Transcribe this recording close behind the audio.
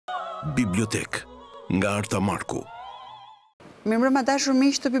Bibliotekë nga Arta Marku. Mirëmbrëma dashur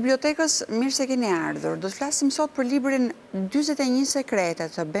miq të bibliotekës, mirë se keni ardhur. Do të flasim sot për librin 41 sekrete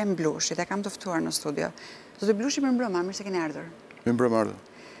të Ben Blushit. E kam të ftuar në studio. Zoti Blushi, mirëmbrëma, mirë se keni ardhur. Mirëmbrëma Arta.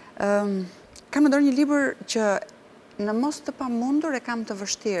 Kam në dorë një libër që në mos të pamundur e kam të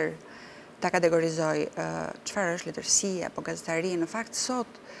vështirë ta kategorizoj çfarë është letërsia apo gazetari. Në fakt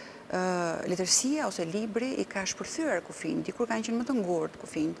sot letërsia ose libri i ka shpërthyer kufijt, dikur kanë qenë më të ngurtë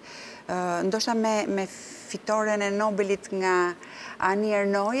kufijt. Ndoshta me fitoren e Nobelit nga Ani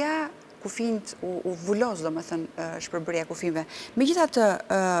Ernoja, kufijt u vulos, domethënë, shpërbërja kufijve. Megjithatë,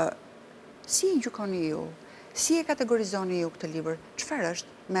 si e gjykoni ju? Si e kategorizoni ju këtë libër? Çfarë është?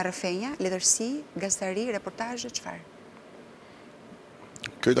 Me rrëfenja, letërsi, gazetari, reportazhe, çfarë?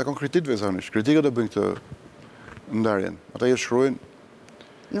 Kjo i takon kritikëve zanisht. Kritikët e bëjnë këtë ndarjen. Ata i shkruajnë.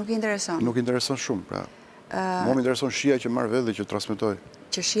 Nuk i intereson. Nuk i intereson shumë, pra. Mua më intereson shija që marr vetë dhe që transmetoj.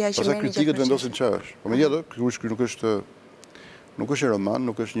 Që shija që merr. Pastaj kritikët vendosin çfarë është. Po megjithatë, ky nuk është një roman,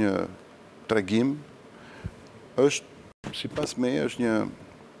 nuk është një tregim. Është sipas meje është një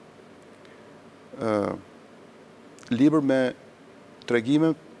libër me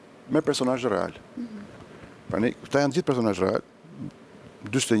tregime me personazhe real. Pra ne, këta janë gjithë personazhe real,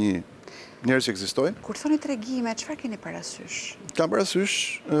 41 njerëz që ekzistojnë. Kur thoni tregime, çfarë keni parasysh? Kam parasysh...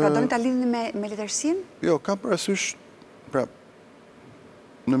 Pra doni ta lidhni me letërsinë? Jo, kam parasysh, pra,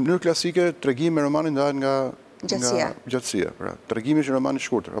 në mënyrë klasike, tregimi me romanin ndahet nga gjatësia. Pra, tregimi është romani i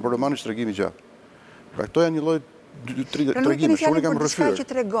shkurtër, apo romani është tregimi i gjatë. Pra, këto janë një lloj tregime, shumë e kam rrëfyer. Që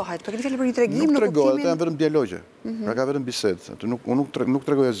tregohet, po keni fjalë për një tregim në kuptimin. Nuk tregohet, ata janë vetëm dialogje. Pra ka vetëm bisedë. Unë nuk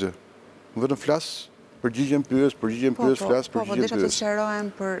tregoj asgjë. Unë vetëm flas, përgjigjem pyes, flas, Po, përgjigjem desha të pyes. sqarohem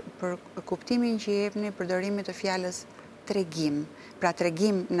për kuptimin që jepni përdorimit të fjalës tregim. Pra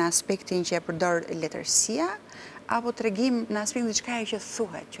tregim në aspektin që e përdor letërsia, apo tregim në aspektin diçka që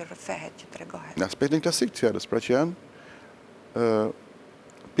thuhet, që rrëfehet, që tregohet. Në aspektin klasik të fjalës, pra që janë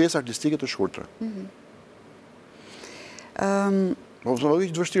pjesë artistike të shkurtra. Po më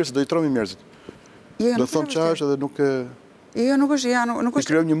vjen vështirë se do i tromi njerëzit. Do të thonë çfarë është edhe nuk Jo, nuk është, a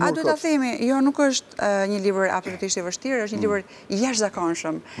duhet ta themi, jo, nuk është një libër absolutisht i vështirë, është një libër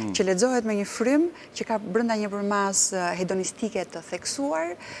jashtëzakonshëm, që lexohet me një frym që ka brenda një përmas hedonistike të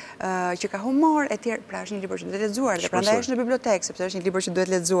theksuar, që ka humor etj. Pra është një libër që duhet lexuar dhe prandaj është në bibliotekë, sepse është një libër që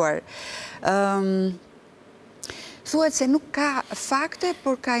duhet lexuar. Thuhet se nuk ka fakte,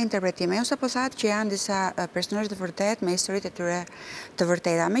 por ka interpretime. Jo sapo thatë që janë disa personazhe të vërtet me historitë e tyre të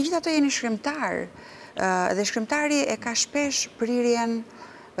vërteta. Megjithatë jeni shkrimtar, dhe shkrimtari e ka shpesh prirjen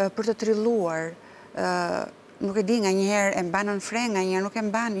për të trilluar. Nuk e di, nga njëherë e mban në fre, nga njëherë nuk e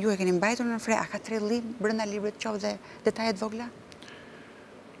mban. Ju e keni mbajtur në fre, a ka trillim brenda librit qoftë dhe detajet vogla?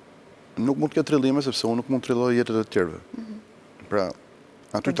 Nuk mund të ketë trillime, sepse unë nuk mund të trilloj jetët e të tjerëve. Pra,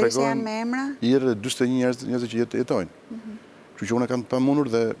 aty tregojnë jetët e 41 njerëz që jetojnë. Kështu që unë e kam të pamundur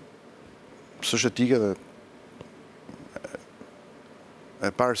dhe s'është etike dhe e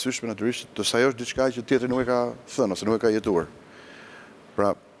parësyshme natyrisht të sajosh diçka që tjetri nuk e ka thënë ose nuk e ka jetuar.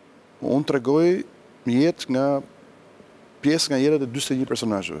 Pra, unë tregoj jetë nga pjesë nga jetët e 41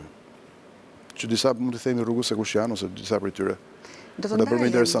 personazheve, që disa mund të themi rrugës se kush janë ose disa prej tyre. Do të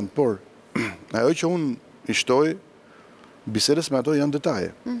bëjmë interesant, por ajo që unë i shtoj bisedës me ato janë detaje.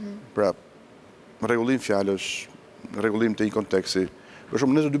 Pra, rregullim fjalësh, rregullim të një konteksti. Për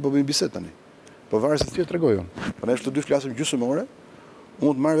shembull, ne të dy po bëjmë bisedë tani. Po varet se ti e tregoj unë. Po ne të dy flasim gjysmëore,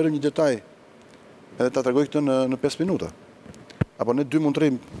 unë të marrë vetëm një detaj edhe ta tregoj këtë në 5 minuta. Apo ne dy mund të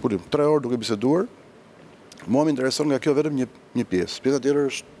rrim 3 orë duke biseduar. Mua më intereson nga kjo vetëm një pjesë. Pjesa tjetër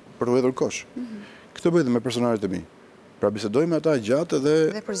është për të hedhur kosh. Këtë bëj dhe me personazhet e mi. Pra bisedoj me ata gjatë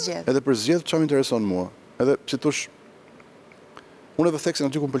edhe përzgjedh çfarë më intereson mua. Edhe si thosh, unë e vë theksin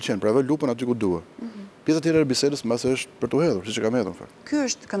aty ku më pëlqen, pra e vë lupën aty ku dua. Pjesa tjetër e bisedës mbase është për të hedhur, siç e kam hedhur fakt. Ky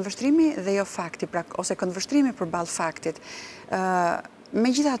është këndvështrimi dhe jo fakti, pra ose këndvështrimi përballë faktit.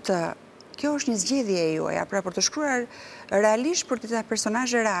 Megjithatë, kjo është një zgjedhje e juaja, pra për të shkruar realisht për disa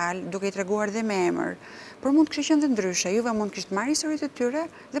personazhe real, duke i treguar dhe me emër, por mund të kishte qenë ndryshe. Juve mund të kishte marrë historitë e tyre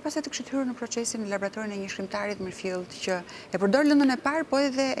dhe pastaj të kishte hyrë në procesin në laboratorin e një shkrimtari të mirëfillt që e përdor lëndën e parë, po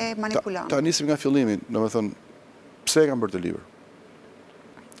edhe e manipulon. Ta nisim nga fillimi, domethënë, pse e kam bërë të libër?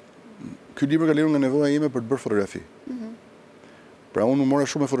 Ky libër ka lirur nga nevoja ime për të bërë fotografi. Pra unë mora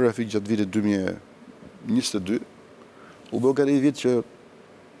shumë fotografi gjatë vitit 2022. U bë gati vit që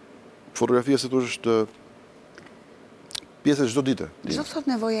fotografia se thosh është pjesë e çdo dite. Çfarë thot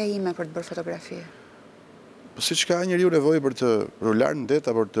nevoja ime për të bërë fotografi? Po siç ka njeriu nevojë për të rular në det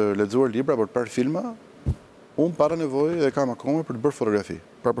apo të lexuar libra apo të parë filma, unë para nevojë dhe kam akoma për të bërë fotografi,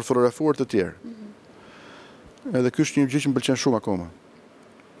 pra për fotografuar të tjerë. Edhe ky është një gjë që më pëlqen shumë akoma.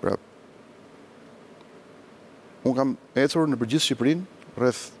 Pra, Unë kam ecur në përgjithë Shqipërinë,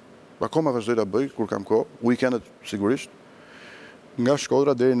 rreth, akoma vazhdoj ta bëj kur kam kohë, weekendet sigurisht, nga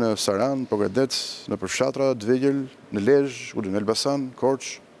Shkodra deri në Saran, Pogradec, në përfshatra të vegjël, në Lezhë, në Elbasan,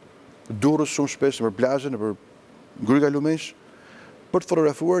 Korçë, Durrës shumë shpesh, nëpër plazhe, nëpër Gryka Lumesh, për të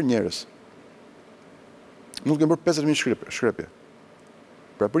fotografuar njerëz. Mund të kem bërë 50.000 shkrepje.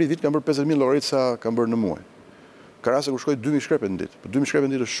 Pra për i vit kam bërë 50.000 llogarit sa kam bërë në muaj. Ka raste kur shkoj 2.000 shkrepje në ditë, por 2.000 shkrepje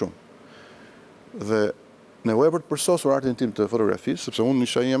në ditë është shumë. Dhe nevoja për të përsosur artin tim të fotografisë, sepse unë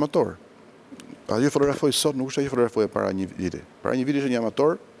isha një amator. Ajo fotografoj sot nuk është ajo fotografoj para një viti. Para një viti isha një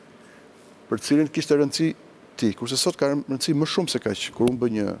amator për të cilin kishte rëndësi ti, kurse sot ka rëndësi më shumë se kaq kur unë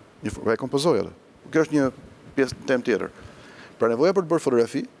bëj një kompozoj atë. Kjo është një pjesë temë tjetër. Pra nevoja për të bërë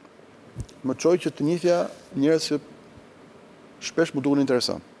fotografi më çoi që të njihja njerëz që shpesh më duken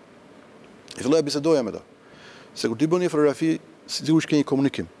interesant. I filloja bisedoja me ta. Se kur ti bën një fotografi, sigurisht ke një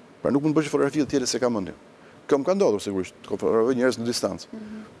komunikim. Pra nuk mund të bësh fotografi të tjetër se ka mendje. Kjo më ka ndodhur sigurisht, të fotografoj njerëz në distancë.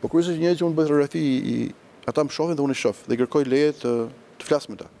 Po kur është një njerëz që mund të bëj fotografi, ata më shohin dhe unë i shoh dhe kërkoj leje të flas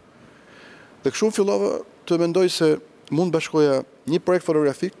me ta. Dhe kështu fillova të mendoj se mund të bashkoja një projekt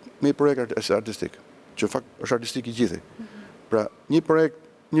fotografik me një projekt artistik, që në fakt është artistik i gjithë. Pra një projekt,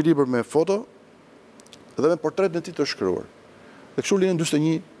 një libër me foto dhe me portretin e tij të shkruar. Dhe kështu lihen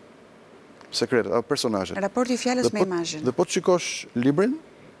 41 sekretet apo personazhet. Raporti i fjalës me imazhin. Dhe po të shikosh librin,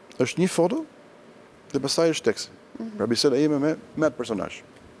 është një foto dhe pastaj është teksti. Pra biseda ime me atë personazh.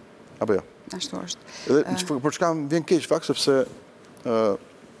 Apo jo. Ashtu është. Edhe për çka më vjen keq fakt sepse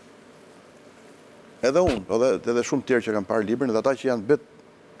edhe unë, edhe shumë tjerë që kanë parë librin, edhe ata që janë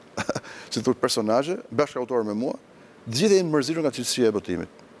si thotë personazhe, bashkëautor me mua, të gjithë janë mërzitur nga cilësia e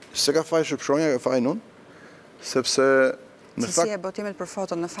botimit. Se ka faj shpshonja, ka fajin unë, sepse në fakt cilësia e botimit për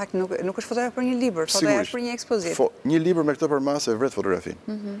foto, në fakt nuk është fotografi për një libër, fotoja është për një ekspozitë. Një libër me këtë përmasë e vret fotografinë.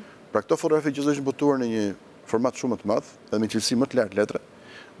 Pra këto fotografi që do ishin botuar në një format shumë të madh, edhe me cilësi më të lartë letre,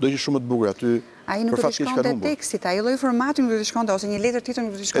 do ishin shumë të bukura aty. Ai nuk do të shkonte tekstit, ai lloj formati nuk do të shkonte ose një letër tjetër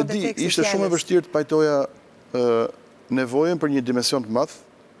nuk do të shkonte tekstit. Ishte shumë e vështirë të pajtoja nevojën për një dimension të madh,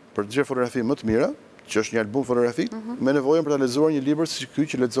 për të gjetur fotografi më të mira, që është një album fotografik, me nevojën për ta lexuar një libër si ky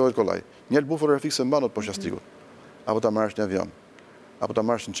që lexohet kollaj. Një album fotografik se mban poshtë plastikut, apo ta marrësh në avion, apo ta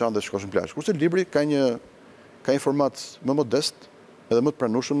marrësh në çantë dhe shkosh në plazh. Kurse libri ka një format më modest, edhe më të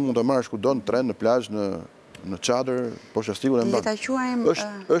pranueshëm, mund ta marrësh kudo në tren, në plazh, në çadër, poshtë plastikut e mban.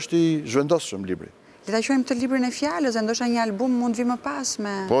 Është i zhvendosshëm libri. Le ta quajmë të librin e fjalës, e ndoshta një album mund vi më pas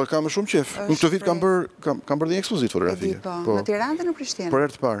me. Po kam më shumë qejf. Unë këtë vit kam bërë një ekspozitë fotografike. Po, në Tiranë dhe në Prishtinë. Për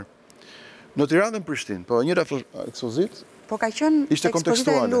herë të parë. Në Tiranë dhe në Prishtinë, po njëra ekspozitë. Po ka qenë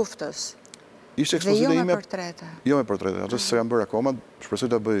ekspozita e luftës. Ishte ekspozita ime me portrete. Jo me portrete, ato s'e kam bërë akoma, shpresoj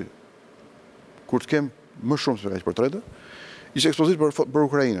ta bëj kur të kem më shumë se kaq portrete. Ishte ekspozitë për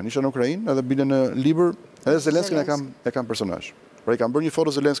Ukrainën. Isha në Ukrainë, edhe bile në libër, edhe Zelenskën e kam personazh. Pra i kam bërë një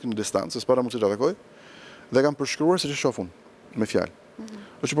foto Zelenskën në distancë, s'para mundësi ta takoj, dhe kam përshkruar siç e shoh unë, me fjalë.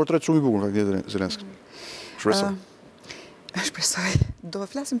 Është një portret shumë i bukur faktikisht Zelenskën. Shpresoj. Shpresoj. Do të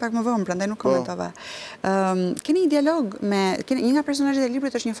flasim pak më vonë, prandaj nuk komentova. Keni një dialog me një nga personazhet e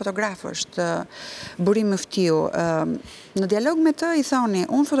librit është një fotograf, është Burim Mëftiu. Në dialog me të i thoni,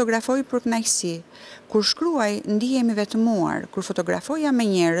 unë fotografoj për kënaqësi. Kur shkruaj, ndihemi vetmuar, kur fotografoja me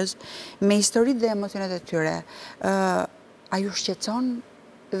njerëz, me historitë dhe emocionet e tyre. A ju shqetëson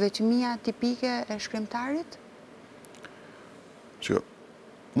vetmia tipike e shkrimtarit?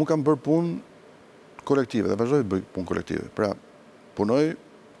 Unë kam bërë punë kolektive dhe vazhdoj të bëj punë kolektive. Pra, punoj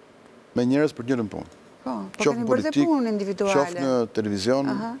me njerëz për njërën punë. Po keni bërë dhe punë individuale. Qoftë në televizion,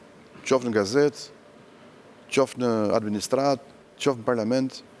 qoftë në gazetë, qoftë në administratë, qoftë në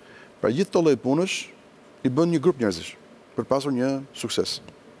parlament. Pra, gjithë të lloj punësh i bën një grup njerëzish për pasur një sukses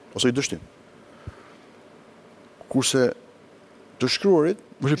ose i dështim. Kurse të shkruarit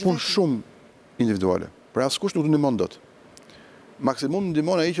është një punë shumë individuale. Pra askush nuk të ndihmon dot. Maksimum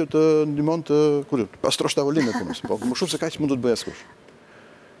ndihmon ai që të ndihmon të pastrosh tavolinë e punës, po më shumë se kaq mund të bëj askush.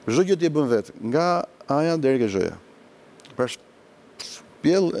 Çdo gjë ti e bën vetë, nga A-ja deri ke Z-ja. Pra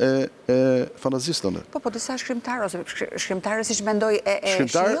pjellë e fantazisë tënde. Po disa shkrimtarë ose shkrimtarë siç mendoj e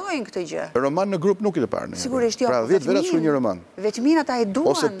shijojnë këtë gjë. Roman në grup nuk i të parë. Sigurisht jo. Pra 10 veta shkruajnë një roman. Vetmin ata e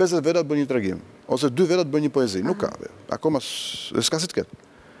duan. Ose 50 veta të bëjnë një tregim, ose 2 veta të bëjnë një poezi, nuk ka. Akoma s'ka si të ketë.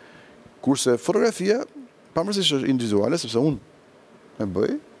 Kurse fotografia, pavarësisht është individuale, sepse unë e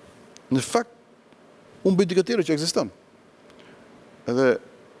bëj, në fakt unë bëj diçka tjetër që ekziston. Edhe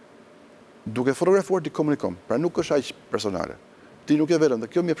duke fotografuar ti komunikom, pra nuk është aq personale. Ti nuk je vetëm, dhe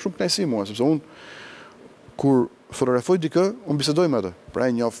kjo më jep shumë kënaqësi mua, sepse unë kur fotografoj dikë, unë bisedoj me atë. Pra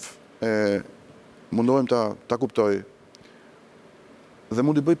e njoh, mundohem ta kuptoj. Dhe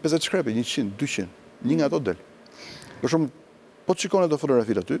mund të bëj 50 shkrepje, 100, 200. Një nga ato del. Për shumë, po të shikon e të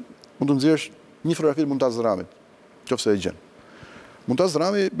fotografitë aty, mund të nxjerrësh një fotografi të Muntaz Ramit, qofse e gjen. Muntaz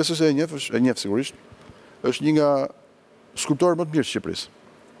Rami, besoj se e njeh sigurisht, është një nga skulptorët më të mirë të Shqipërisë.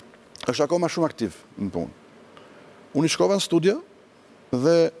 Është akoma shumë aktiv në punë. Unë i shkova në studio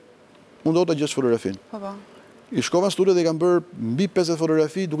dhe mundova ta gjesh fotografinë. Po. I shkova në studio dhe i kam bërë mbi 50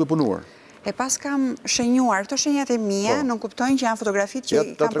 fotografi duke punuar. E pas kam shenjuar, këto shenjat e mia nuk kuptojnë që janë fotografitë që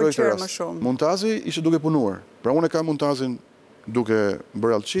i kam pëlqyer më shumë. Muntazi ishte duke punuar. Pra unë e kam Muntazin duke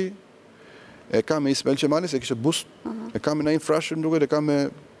bërë allçi, e kam me Ismail Qemali se kishte bust, e kam me Naim Frashën duke, e kam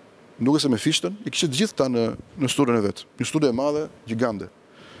me duke se me Fishtën, i kishte gjithë ta në studion e vet. Një studio e madhe, gjigande.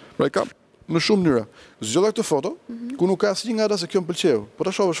 Pra e kam në shumë mënyra. Zgjodha këtë foto, ku nuk ka asnjë nga ata se kjo më pëlqeu. Po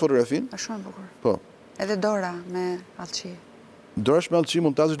ta shohësh fotografin. Është shumë e bukur. Po. Edhe Dora me allçi. Dora me allçi,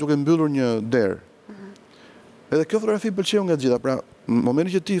 Muntazi duke mbyllur një derë. Edhe kjo fotografi pëlqeu nga të gjitha. Pra, në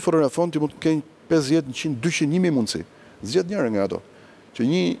momentin që ti fotografon, ti mund të kenë 50, 100, 200, 1000 mundësi. Zgjedh njërin nga ato. Që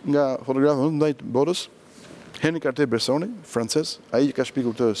një nga fotografët më të ndaj të botës, Henri Cartier-Bresson, francez, ai ka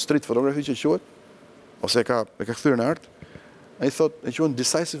shpikur këtë street photography që quhet, ose e ka kthyer në art. Ai thotë e quhen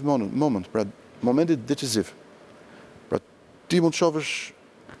decisive moment, pra momenti decisiv. Pra ti mund të shohësh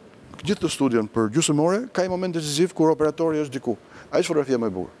gjithë të studion për gjysmë ore, ka një moment decisiv kur operatori është diku. Ai është fotografia më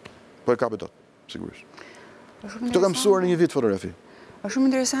e bukur. Po e kapet dot, sigurisht. Këto kam mësuar në një vit fotografi. Është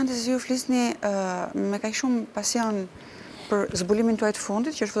shumë interesante se ju flisni me kaq shumë pasion për zbulimin tuaj të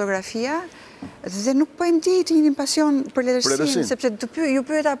fundit, që është fotografia, dhe nuk po e ndjej të njëjtin pasion për letërsinë, sepse ju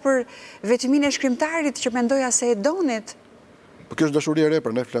pyeta për vetimin e shkrimtarit që mendoja se e donit. Po kjo është dashuria e re,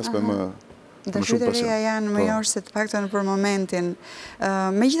 për ne flas me më Dashuritë e reja janë më jorë se të paktën për momentin.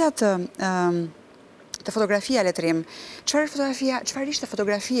 Megjithatë, te fotografia letërim, çfarë ishte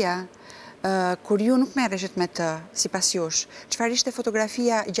fotografia kur ju nuk merreshit me të sipas jush? Çfarë ishte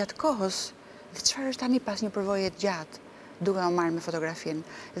fotografia gjatë kohës dhe çfarë është tani pas një përvoje të gjatë duke u marrë me fotografinë?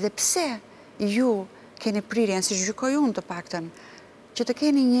 Dhe pse ju keni prirjen, si gjykoj unë të paktën, që të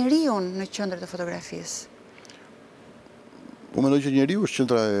keni njeriu në qendër të fotografisë? Unë mendoj që njeriu është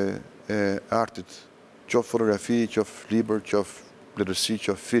qendra e artit, qof fotografi, qof libër, qof letërsi,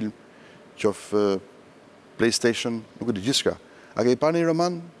 qof film, qof PlayStation, nuk e di gjithçka. A ke parë një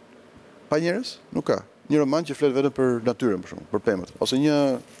roman pa njerëz? Nuk ka. Një roman që flet vetëm për natyrën, për shembull, për pemët, ose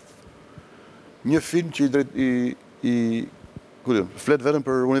një film që flet vetëm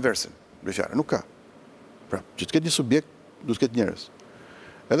për universin, beqare, nuk ka. Pra, që të ketë një subjekt, duhet të ketë njerëz.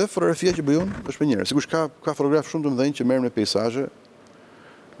 Edhe fotografia që bëjon është me njerëz. Sigurisht ka fotograf shumë të mëdhenj që merren me peizazhe,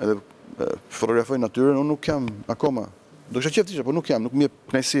 edhe fotografojnë natyrën, unë nuk jam akoma. Do kisha qejf të isha, por nuk jam, nuk më jep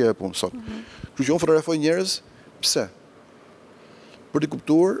kënaqësia e punë sot. Kështu që unë fotografoj njerëz, pse? Për t'i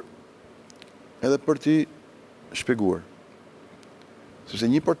kuptuar edhe për t'i shpjeguar. Sepse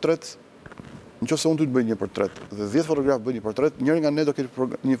një portret, nëse unë ty të bëj një portret dhe 10 fotografë bëjnë një portret, njëri nga ne do ketë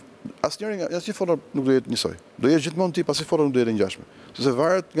asnjë foto nuk do jetë njësoj. Do jetë gjithmonë ti, pasi foto nuk do jetë ngjashme. Sepse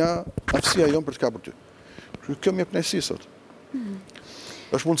varet nga aftësia jonë për të kapur ty. Kjo më jep kënaqësi sot.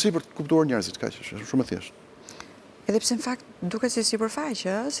 Është mundësi për të kuptuar njerëzit, kaq është shumë e thjeshtë. Edhe pse në fakt duket si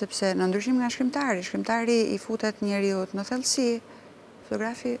sipërfaqe, sepse në ndryshim nga shkrimtari i futet njeriu në thellësi,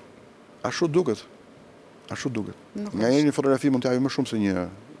 fotografi ashtu duket. Ashtu duket. Nga një fotografi mund të japë më shumë se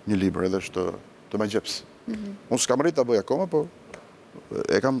një libër, edhe është të magjeps. Unë s'kam rrit ta bëj akoma, po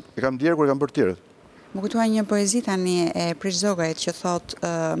e kam ndjerë kur e kam bërë tjerët. Më kujtoa një poezi tani e Prish Zogajt që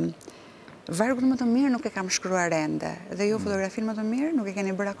thotë vargun më të mirë nuk e kam shkruar ende, dhe ju fotografinë më të mirë nuk e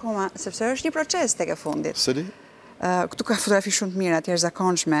keni bërë akoma, sepse është një proces tek e fundit. Sedi? Këtu ka fotografi shumë të mira, të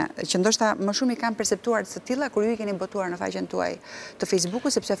jashtëzakonshme, që ndoshta më shumë i kanë perceptuar të tilla kur ju i keni botuar në faqen tuaj të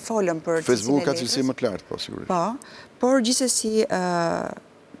Facebookut, sepse folëm për Facebook ka cilësi më të lartë, po sigurisht. Po, por gjithsesi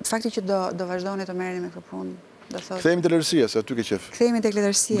fakti që do vazhdoni të merreni me këtë punë, do thotë. Kthehemi te letërsia, se aty ke qef. Kthehemi tek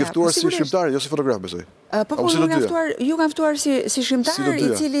letërsia. Ngeftuar si shkrimtar, jo si fotograf, besoj. Po, ju ka ftuar si shkrimtar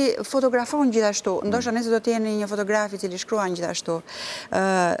i cili fotografon gjithashtu. Ndoshta nëse do të jeni një fotograf i cili shkruan gjithashtu.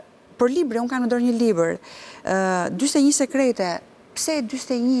 Për libri, unë kam në dorë një libër, 41 sekrete. Pse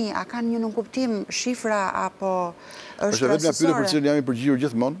 41? A kanë një nënkuptim shifra apo është vetëm një pyetje për cilën jam i përgjigjur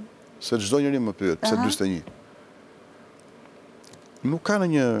gjithmonë, se çdo njeri më pyet pse 41. Nuk ka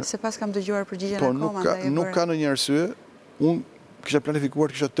një... Se pas kam dëgjuar përgjigjen akoma. Nuk ka në një arsye, unë kisha planifikuar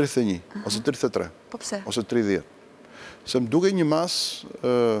kisha 31, ose 33. Po pse? Ose 30. Se më duke një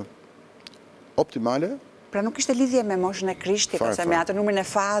masë optimale. Pra nuk ishte lidhje me moshën e Krishtit, ose me atë numrin e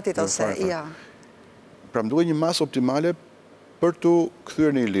fatit, ose ja. Pra më duke një masë optimale për të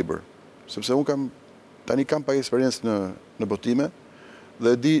kthyer në një libër. Sepse unë tani kam pak eksperiencë në botime,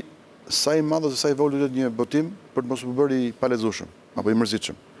 dhe di sa i madh ose sa i vogël është një botim për të mos u bërë i palexueshëm apo i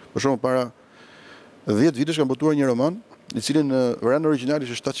mërzitshëm. Për shembull, para 10 vitesh kam botuar një roman, i cili në variant origjinal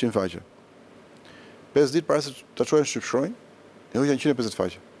ishte 700 faqe. 5 ditë para se ta çojnë shqipshkronjë, e hoqja 150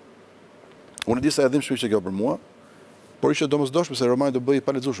 faqe. Unë di sa e dhimbshme ishte kjo për mua, por ishte domosdoshme se romani do bëj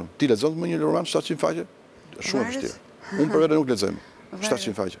pa lexueshëm. Ti lexon më një roman 700 faqe? Shumë vështirë. Unë për vete nuk lexoj më.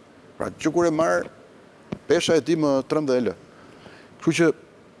 700 faqe. Pra, që kur e marr pesha e tij më 13 lë. Kështu që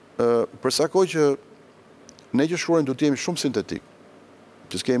për sa kohë që ne që shkruajmë duhet të jemi shumë sintetik,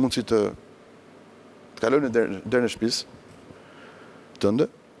 që s'kemi mundësi të kalojnë deri në shtëpisë tënde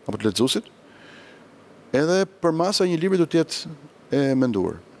apo të lexuesit, edhe për masa një libri duhet të jetë e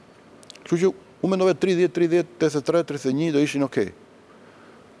menduar. Kështu që unë mendova 30, 83, 31 do ishin okay.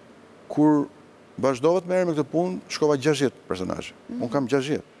 Kur vazhdova të merrem me këtë punë, shkova 60 personazhe. Unë kam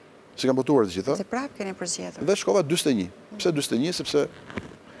 60. Si kam botuar të gjitha. Se prapë keni përzgjedhur. Dhe shkova 41. Pse 41? Sepse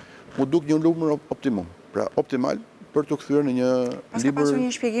mu duk një numër optimum. Pra optimal për të kthyer në një libër të lehtë. Paska pasur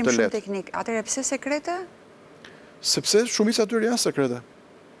një shpjegim shumë teknik. Atëherë pse sekrete? Sepse shumica atyre janë sekrete.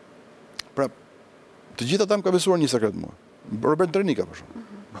 Pra, të gjitha ata më ka besuar një sekret mua. Robert Drenika për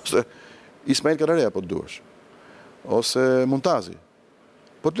shkak. Ose Ismail Karareja po të duash. Ose Muntazi.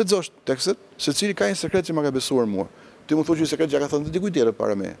 Po të lexosh tekstet, secili ka një sekret që më ka besuar mua. Ti më thua që një sekret që ka thënë dikujt tjetër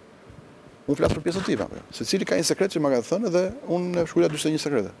para me. Unë flas për pjesën time apo. Secili ka një sekret që më ka thënë dhe unë shkruaj 41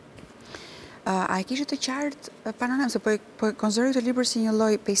 sekrete. A e kishte të qartë panoram se po konsideroj këtë libër si një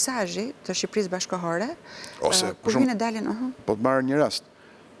lloj peizazhi të Shqipërisë bashkëkohore? Ose kur vinë dalin, po të marr një rast.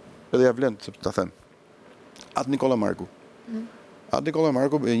 Edhe ja vlen ta them. Arta Marku. Arta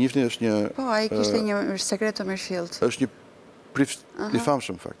Marku e njihni është një Po, ai kishte një sekret të mirëfillt. Është një prift i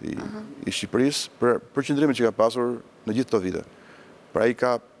famshëm fakt i Shqipërisë për qëndrimin që ka pasur në gjithë këto vite. Pra ai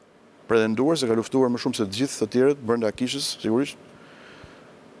ka pretenduar se ka luftuar më shumë se të gjithë të tjerët brenda kishës, sigurisht,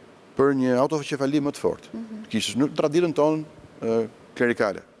 për një autokefali më të fortë. Kishës në traditën tonë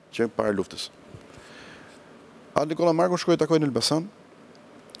klerikale, që para luftës. Arta Marku shkoi takoi në Elbasan,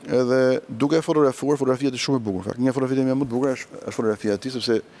 edhe duke e fotografuar, fotografia e tij shumë e bukur. Fakt, një fotografi më e bukur është fotografia e tij,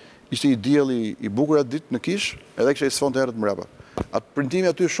 sepse ishte i dielli i bukur atë ditë në Kish, edhe kishte sfond herët mbrapa. Atë printimi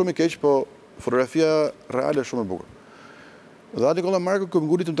aty është shumë i keq, po fotografia reale është shumë e bukur. Dhe Arta Marku më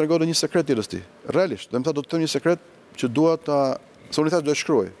nguli të më tregonte një sekret tjetër ti. Realisht, dhe më tha do të them një sekret që dua ta, se unë i thash do e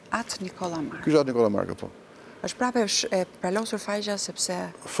shkruaj. Arta Marku. Ky është Arta Marku, po. Është prapë e palosur faqja sepse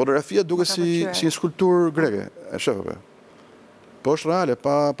fotografia duket si një skulpturë greke, e shef apo? Po është reale,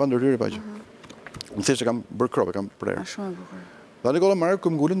 pa ndërhyrje pa gjë. Më thjesht e kam bërë krop, e kam prerë. Shumë e bukur. Dhe Arta Marku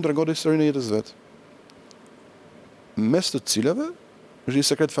më ngulin të tregonte historinë e jetës vet. Mes të cilave është një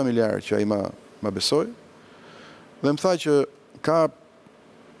sekret familjar që ai ma besoi dhe më tha që ka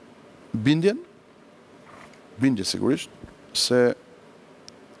bindje sigurisht, se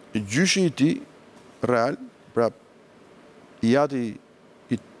gjyshi i tij real, pra i jati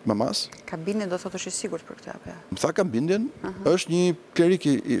i mamas. Ka bindjen do thotë është i sigurt për këtë apo? Më tha kam bindjen, është një klerik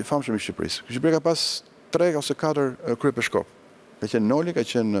i famshëm i Shqipërisë. Shqipëria ka pas 3 ose 4 kryepeshkop. Ka qenë Noli, ka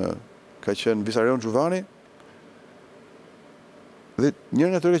qenë Visarion Gjuvani, dhe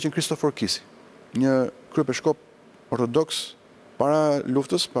njërin e tyre ka qenë Kristofor Kisi, një kryepeshkop ortodoks para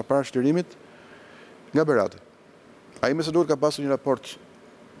luftës, para shlirimit nga Berati. Ai me së duhet ka pasur një raport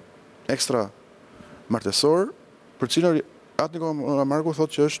ekstra martesor, për cilën Arta Marku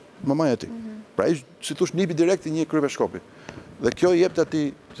thotë që është mamaja e tij. Pra ai si thosh nipi direkt i një kryepeshkopi. Dhe kjo i jep atij,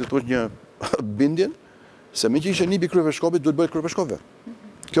 si thosh, një bindjen se me që ishte nipi i kryepeshkopit duhet bëhet kryepeshkop.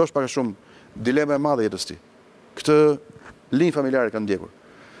 Kjo është pak a shumë dilema e madhe e jetës tij. Këtë linjë familjare kanë ndjekur.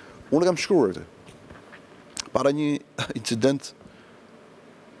 Unë kam shkruar këtë. Para një incident,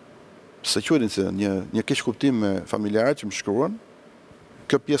 se quhet incident, një keq kuptim me familjarët që më shkruan,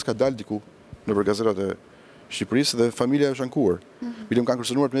 kjo pjesë ka dalë diku nëpër gazetat e Shqipërisë dhe familja është ankuar. Bile më kanë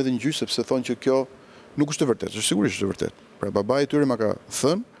kërcënuar të me edhe një gjyq sepse thonë që kjo nuk është e vërtetë, është sigurisht është e vërtetë. Pra babai i tyre ma ka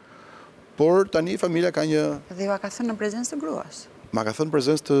thënë, por tani familja ka një... Dhe ju ka thënë në prezencë të gruas? Ma ka thënë në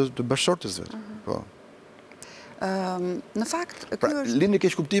prezencë të bashkëshortes vet. Po. Në fakt, pra, lini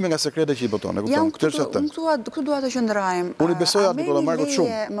keq kuptime nga sekrete që i boton, e kupton? Këtu dua të qëndrojmë. Unë i besoj Arta Markut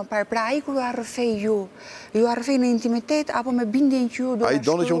shumë. Më parë, pra ai kur ju arrëfej ju arrëfej në intimitet apo me bindjen që ju do ta shkruani? Ai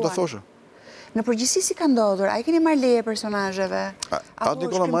donte që unë ta thosha. Në përgjithësi si ka ndodhur? Ai keni marrë leje personazheve? Apo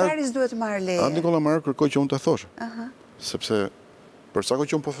shkrimtaris duhet të marrë leje? Arta Marku kërkoi që unë ta thosha. Sepse për sa kohë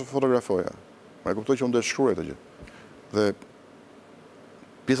që unë po fotografoja, e kuptoj që unë do të shkruaj atë gjë. Dhe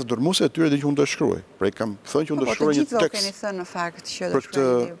pjesa dërmuese e tyre dhe që unë do të shkruaj. Pra i kam thënë që unë do të shkruaj një tekst. Po të gjithë keni thënë në fakt që do të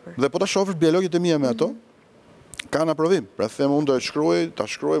shkruaj libër. Dhe po ta shohësh biologjet e mia me ato, kanë aprovim. Pra them unë do të shkruaj, ta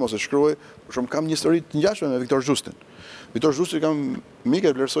shkruaj mos e shkruaj. Për shkak kam një histori të ngjashme me Viktor Zhustin. Viktor Zhustin kam mikë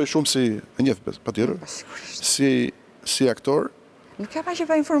e vlerësoj shumë si e njeh patjetër. Si aktor. Nuk ka pa që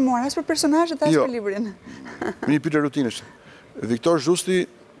pa informuar, as për personazhet, as për librin. Një pyetje rutinisht. Viktor Zhusti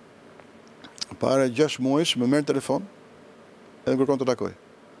para 6 muajsh më merr telefon edhe më kërkon të takoj.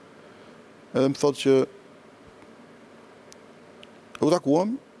 Edhe më thotë që u takuam,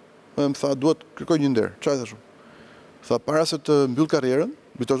 edhe më tha duhet kërkoj një nder. Çfarë thashun? Tha para se të mbyll karrierën,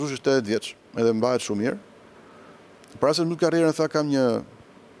 Viktor Zhusti është 80 vjeç, edhe mbahet shumë mirë. Para se të mbyll karrierën tha kam një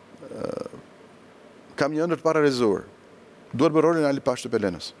ëndër të pararealizuar. Duhet bërë rolin Ali Pashë të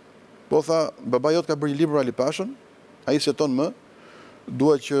Pelenës. Po tha, baba jot ka bërë një libër Ali Pashën, ai si jeton më,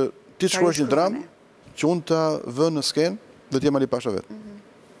 duhet që ti të shkruash një dramë që unë ta vë në skenë dhe të jem Ali Pasha vetë.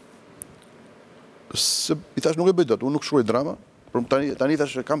 I thash nuk e bëj dot, unë nuk shkruaj drama, por tani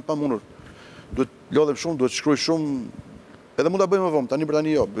thash kam pa mundur. Duhet lodhem shumë, duhet shkruaj shumë, edhe mund ta bëj më vonë, tani për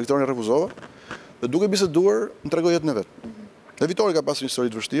tani jo, Viktorin e refuzova. Dhe duke biseduar, më tregoi jetën e vet. Dhe Viktori ka pasur një histori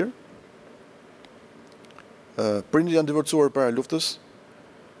të vështirë. Prindit janë divorcuar para luftës.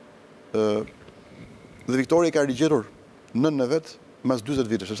 Dhe Viktori ka rigjetur nënën e vet mas 40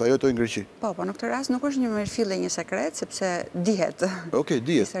 vitesh, sepse ajo jetoi në Greqi. Po, në këtë rast nuk është një mirëfillie, një sekret, sepse dihet. Okej,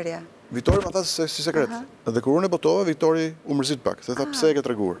 dihet. Viktori më tha se si sekret. Dhe kur unë e botova, Viktori u mërzit pak, se tha pse e ke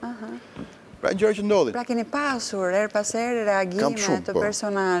treguar. Pra një gjëra që ndodhi. Pra keni pasur her pas here reagime të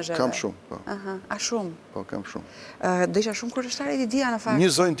personazheve. Kam shumë, po. A shumë? Po, kam shumë. Do isha shumë kurioze dia në fakt. Një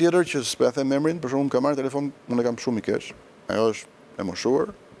zonjë tjetër që s'po ja them emrin, për shkakun ka marrë telefon, unë e kam shumë i keq. Ajo është e moshuar,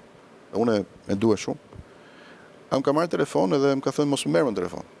 dhe unë e dua shumë. Ai më ka marrë telefon edhe më ka thënë mos më merr më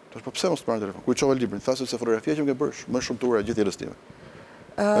telefon. Tash po pse mos më marr telefon? Kur i çova librin, tha se fotografia që më ke bërë më shumëtuara gjithë jetës time.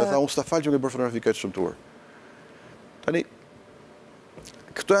 Edhe tha unë s'ta fal që më ke bërë fotografi kaq shumëtuar. Tani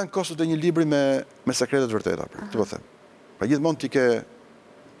këto janë kostot e një libri me sekrete të vërteta, pra, të po them. Pra gjithmonë ti ke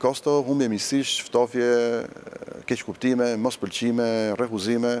kosto, humbje miqësish, ftofje, keq kuptime, mos pëlqime,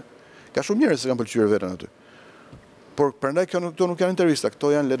 refuzime. Ka shumë njerëz që kanë pëlqyer veten aty. Por prandaj këto nuk janë intervista,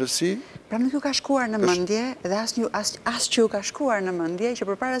 këto janë letërsi. Pra nuk ju ka shkuar në mendje dhe as që ju ka shkuar në mendje që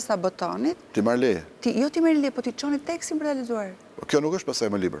përpara se ta botonit. Ti marr leje. Jo ti merr leje, po ti çoni tekstin për ta lexuar. Kjo nuk është pastaj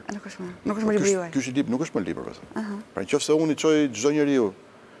më libër. Nuk është më libri juaj. Ky libër nuk është më libër pastaj. Pra nëse unë i çoj çdo njeriu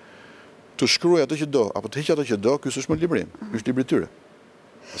të shkruaj atë që do apo të heq atë që do, ky s'është më libri. Ky është libri i tyre.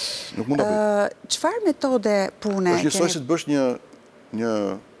 Nuk mund ta bëj. Çfarë metode pune? Është njësoj si të bësh një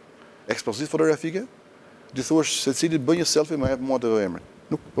ekspozitë fotografike, ti thuash secili bën një selfie më jep mua të emrin.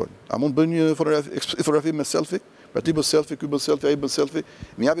 Nuk po. A mund të bëj një fotografi me selfie? Pra ti bën selfie, ky bën selfie, ai bën selfie,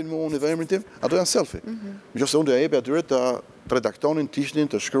 më japin mua unë emrin tim, ato janë selfie. Nëse unë do ja jep atyre të redaktonin, të ishnin,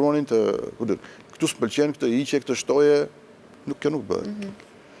 të shkruanin, këtu s'pëlqen, këtë hiqe, këtë shtoje, kjo nuk bëhet.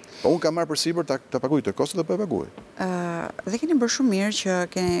 Po unë kam marrë përsipër ta paguaj të kostot dhe po e paguaj. Dhe keni bërë shumë mirë që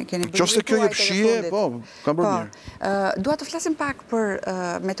keni bërë. Qofse kjo jep shije, po, kam bërë mirë. Dua të flasim pak për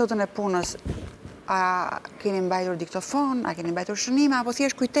metodën e punës. A keni mbajtur diktofon, a keni mbajtur shënime, apo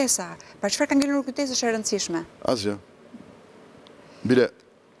thjesht kujtesa? Për çfarë ka ngelur kujtesës e rëndësishme? Asgjë. Bile,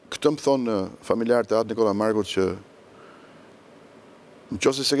 këtë më thonë familjarët e atë Arta Markut që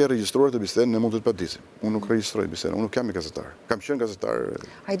nëse se ke regjistruar të bisedën, ne mund të padisim. Unë nuk regjistroj bisedën, unë nuk jam i gazetar. Kam qenë gazetar.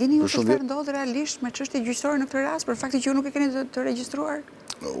 A i dini ju se çfarë ndodh realisht me çështje gjyqësore në këtë rast për faktin që ju nuk e keni të regjistruar?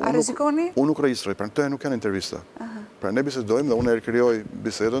 A rrezikoni? Unë nuk regjistroj, pra këto nuk janë intervista. Pra ne bisedojmë dhe unë e rikrijoj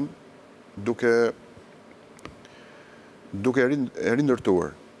bisedën duke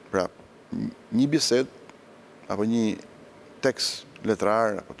rindërtuar. Pra, një bisedë apo një tekst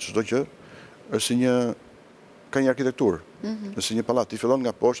letrar apo çdo gjë është si ka një arkitekturë. Nëse një pallat, ti fillon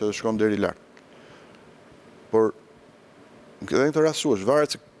nga poshtë dhe shkon deri lart. Por edhe në këtë rast thuaç,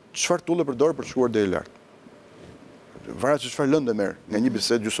 varet se çfarë tulle përdor për të shkuar deri lart. Varet se çfarë lëndë merr nga një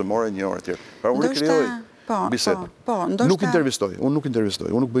bisedë gjysmore, një orë tjetër. Pra unë krijoj bisedë. Nuk intervistoj, unë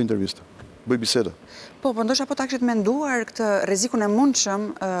nuk bëj intervista. Bëj biseda. Po ndoshta po ta kishit menduar këtë rrezikun e mundshëm,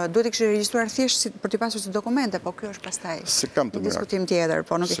 duhet të kishit regjistruar thjesht për të pasur si dokumente, po kjo është pastaj. Se kam të merak. Diskutim tjetër,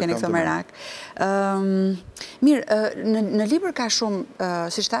 po nuk e keni këtë merak. Mirë, në libër ka shumë,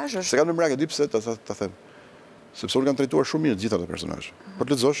 siç thash, është. Se kam të merak, e di pse ta them. Sepse unë kam trajtuar shumë mirë të gjitha ato personazhe. Po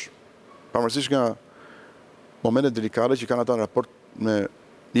të lexosh, pavarësisht nga momentet delikate që kanë ata në raport me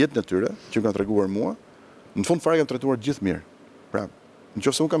jetën e tyre, që kanë treguar mua, në fund fare kam trajtuar gjithë mirë. Pra,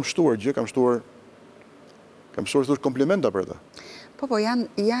 nëse unë kam shtuar gjë, kam shtuar komplimenta për ata. Po,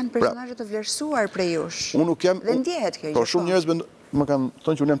 janë personazhe të vlerësuar prej jush. Unë nuk jam. Dhe ndjehet kjo gjë. Po shumë njerëz më kanë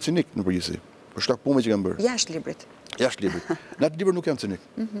thënë që unë jam cinik në përgjithësi, për shkak punëve që kam bërë. Jashtë librit. Jashtë librit. Në atë libër nuk jam cinik.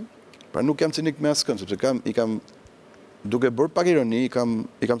 Pra nuk jam cinik me askënd, sepse i kam duke bërë pak ironi, i kam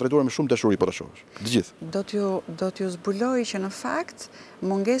trajtuar me shumë dashuri po ta shohësh. Të gjithë. Do t'ju zbuloj që në fakt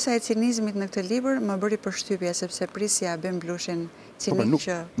mungesa e cinizmit në këtë libër më bëri përshtypje sepse prisja Ben Blushin cinik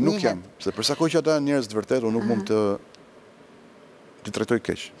që nuk jam, se për sa kohë që ata janë njerëz të vërtetë, unë nuk mund t'i trajtoj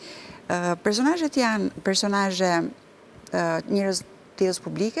keq. Personazhet janë personazhe njerëz tjetës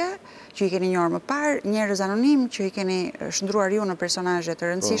publike, që i keni njohur më parë, njerëz anonim që i keni shndruar ju në personazhe të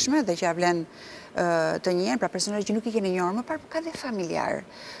rëndësishme dhe që ja vlen të njihen, pra personazhe që nuk i keni njohur më parë, por ka dhe familjar.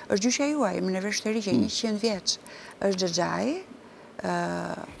 Është gjyshja juaj, më në vështirë që 100 vjeç, është xhaxhai.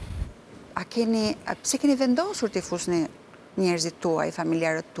 Pse keni vendosur t'i fusni njerëzit tuaj,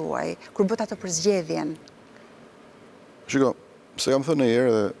 familjarët tuaj, kur bët atë përzgjedhjen? Shiko, se kam thënë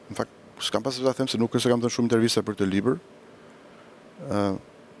herë dhe në fakt s'kam pasur ta them se nuk është se kam thënë shumë intervista për këtë libër.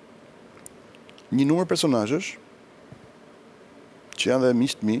 Një numër personazhesh që janë dhe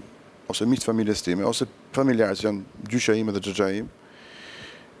miqtë mi, ose miqtë familjes time, ose familjarë që janë gjyshja ime dhe xhaxhai im,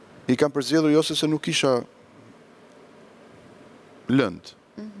 i kam përzgjedhur jo se nuk isha lënd.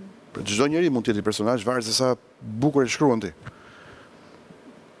 Për çdo njeri mund të jetë personazh varet se sa bukur e shkruan ti.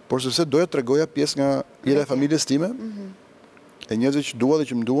 Por sepse doja të tregoja pjesë nga jeta e familjes time, e njerëzve që dua dhe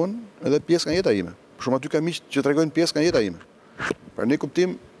që më duan, edhe pjesë nga jeta ime. Për shumë aty ka miq që tregojnë pjesë nga jeta ime. Pra në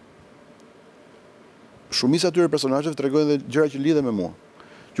kuptim, shumica e atyre personazheve tregojnë edhe gjëra që lidhen me mua.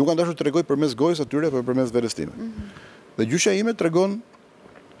 Që u kanë dashur të tregoj përmes gojës atyre, apo përmes vetes time. Dhe gjyshja ime tregon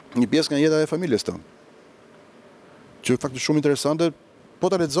një pjesë nga jeta e familjes tonë. Që fakt është shumë interesante, po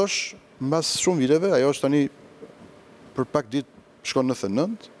ta lexosh mbas shumë viteve, ajo është tani për pak ditë shkon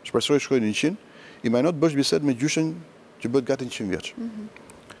 99, shpresoj shkoj në 100, i mbajnë të bësh bisedë me gjyshen që bëhet gati 100 vjeç.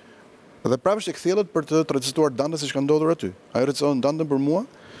 Dhe prapë është e kthjellët për të recituar Dante siç ka ndodhur aty. Ajo reciton Dante për mua,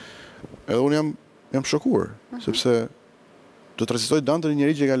 edhe unë jam shokuar, sepse do të recitoj Dante një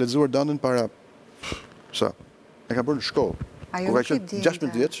njeri që ka lexuar Danten para e ka bërë në shkollë. Kur ka qenë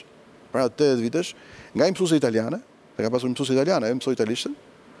 16 vjeç, para 80 vitesh, nga i mësuese italiane, dhe ka pasur mësuese italiane, e mësoi italishtën,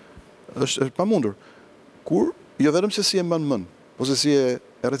 është pamundur. Kur jo vetëm se si e mban mend, po se si e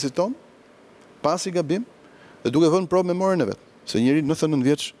reciton, pasi gabim, dhe duke vënë provë memorien e vet. Se njëri 99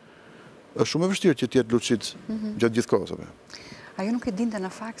 vjeç është shumë e vështirë që të jetë lucid gjatë gjithë kohës. Ajo nuk e dinte në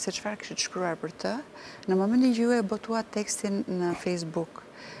fakt se çfarë kishte shkruar për të, në momentin që ju e botuat tekstin në Facebook.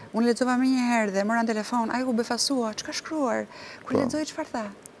 Unë lexova më një herë dhe mora në telefon, ajo u befasua, çka shkruar? Kur lexoj çfarë tha?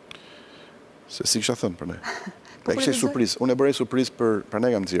 Se si kisha thënë për ne. Pa kishte surprizë. Unë e bërej surprizë për ne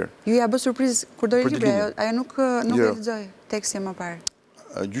kam nxjerr. Ju ja bë surprizë kur dori libri, ajo nuk e lexoi tekstin më parë.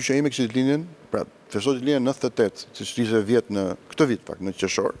 Gjyshja ime kishte ditëlindjen, pra festoi ditëlindjen 98, siç ishte vjet në këtë vit fakt në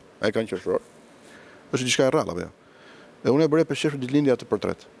qershor. Ai kanë qershor. Është diçka e rrallë apo jo? Dhe unë e bërej për shef ditëlindje atë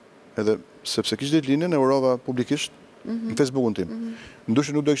portret. Edhe sepse kishte ditëlindjen e urova publikisht në Facebookun tim.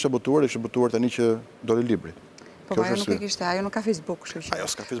 Ndoshta nuk do kisha botuar, kisha botuar tani që doli libri. Po ajo nuk e kishte, ajo nuk ka Facebook, kështu që. Ajo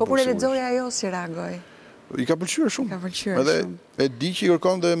s'ka Facebook. Po kur e lexoi ajo si reagoi? I ka pëlqyer shumë. Ka pëlqyer shumë. Edhe e di që i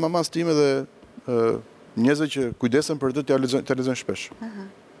kërkon dhe mamas time dhe njerëzve që kujdesen për të t'ia lexojnë shpesh.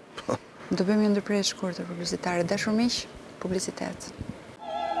 Do bëjmë një ndërprerje shkurtër publicitare. Dashur miq, publicitet.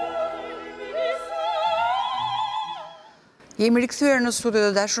 Jemi rikthyer në studio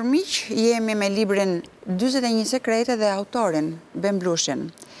të dashur miq, jemi me librin 41 sekrete dhe autorin Ben Blushin.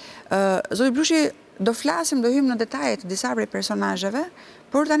 Zoti Blushi, do flasim, do hyjmë në detaje të disa prej personazheve,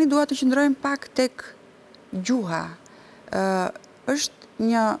 por tani dua të qëndrojmë pak tek gjuha. Është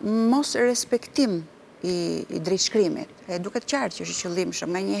një mos respektim i drejtshkrimit. E duket qartë që është i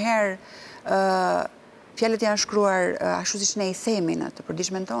qëllimshëm. Nganjëherë fjalët janë shkruar ashtu siç ne i themi në të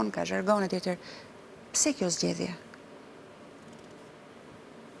përditshmen tonë, ka zhargon e tjetër. Pse kjo zgjedhje?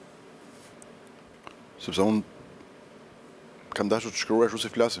 Sepse unë kam dashur të shkruar ashtu si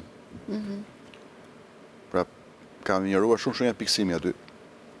flasim. Pra, kam injoruar shumë shenja piksimi aty.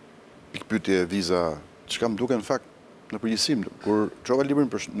 Pikpyetje, viza, çka më duke në fakt në përgjithësim. Kur çova librin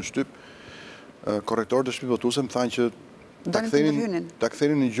në shtyp, korrektorët e shtëpisë votuese më thanë që ta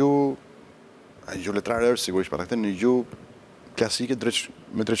kthenin në gjuhë letrare është sigurisht, ta kthenin në gjuhë klasike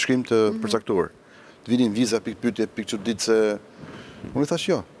me drejtshkrim të përcaktuar. Të vinin viza, pikpyetje, pikçuditse. Unë i thash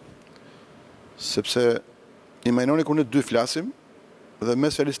jo. Sepse imagjinoni kur ne dy flasim dhe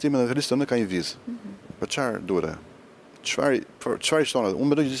mes fjalës time dhe fjalës tënde ka një vizë. Po çfarë duhet? Çfarë shton atë? Unë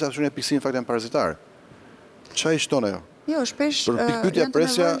mendoj që disa shenja piksimi në fakt janë parazitare. Çfarë shton ajo? Jo, shpesh për pikpyetja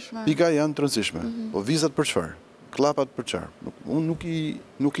presja, pika janë të rëndësishme. Po vizat për çfarë? Klapat për çfarë? Unë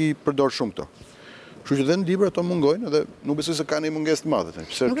nuk i përdor shumë këto. Kështu që dhe në libra ato mungojnë dhe nuk besoj se ka një mungesë të madhe.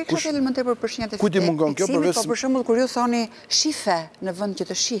 Nuk e kisha fjalën më tepër për shenjat e piksimit, po për shembull kur ju thoni shife në vend që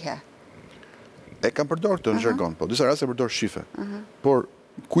të shihe. E kam përdor këtë në jargon, po disa raste përdor shife. Por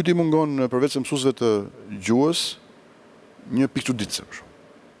kujt i mungon përveç mësuesve të gjuhës një pikçuditse për shkak.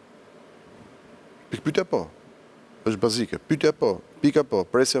 Pikpyetja po. Është bazike. Pyetja po, pika po,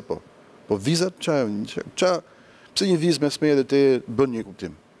 presja po. Po vizat pse një vizë mes meje dhe te bën një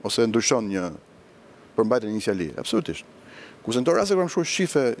kuptim ose ndryshon një përmbajtje iniciale? Absolutisht. Kurse në to raste kur kam shkruar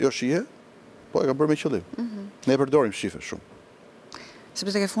shife jo shihe, po e kam bërë me qëllim. Ne e përdorim shife shumë.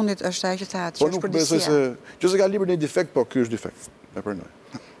 Sepse tek e fundit është ajo që thatë, që Po është nuk përditësia. besoj se nëse ka libër në defekt, po ky është defekt. E pranoj.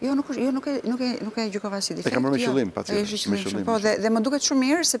 Jo, nuk e gjykova si defekt. E kam bërë me qëllim, Është patjetër, me qëllim. Po, dhe më duket shumë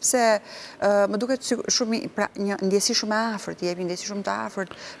mirë sepse më duket shumë pra një ndjesi shumë e afërt, i jep një ndjesi shumë të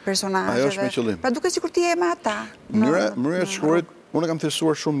afërt personazheve. Ajo është me qëllim. Pra duket sikur ti je me ata. Mënyra e shkruarit, unë kam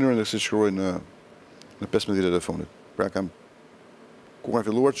thjeshuar shumë mënyrën se si shkruaj në 15 vitet e fundit. Pra kur kam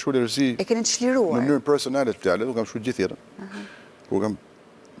filluar të shkruaj letërsi E keni të çliruar. në mënyrë personale të fjalës, unë kam shkruar gjithë jetën. Kur kam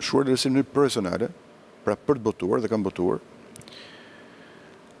shkruar letërsi në mënyrë personale, pra për të botuar dhe kam botuar,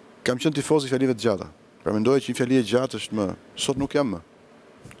 kam qenë tifoz i fjalive të gjata. Pra mendoja që një fjali e gjatë është më, sot nuk jam më.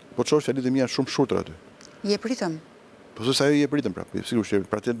 Po çosh fjalit e mia shumë shkurtër aty. Je pritëm. Po se ajo je pritëm prapë, sigurisht,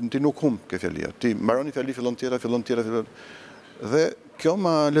 pra ti nuk humb ke fjalia. Ti mbaron një fjali, fillon tjetra, fillon. Dhe kjo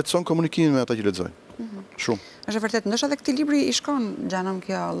ma lehtëson komunikimin me ata që lexojnë. Shumë. Është e vërtet, ndoshta edhe këtij libri i shkon xhanom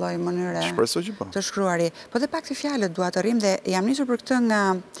kjo lloj mënyre Shpresoj që po. të shkruari. Po dhe pak të fjalët dua të rrim dhe jam nisur për këtë nga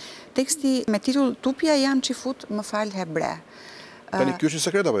teksti me titull Tupja jam çifut më fal hebre. Tani ky është një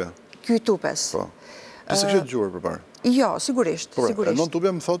sekret apo jo? Ky i tupes. Po. Ti s'e ke dëgjuar përpara. Jo, sigurisht, Po, sigurisht. non tupja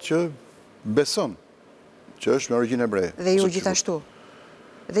më thotë që beson që është me origjinë hebre. Dhe ju gjithashtu.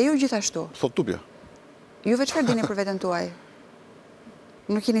 Dhe ju gjithashtu. Thot tupja. Juve çfarë dini për veten tuaj?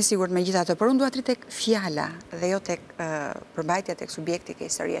 Nuk jeni sigurt me gjitha ato, por unë dua të tek fjala dhe jo tek përmbajtja tek subjekti ke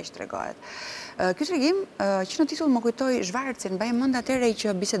historia që tregohet. Ky tregim që në titull më kujtoi Zhvarcin, mbaj mend atëherë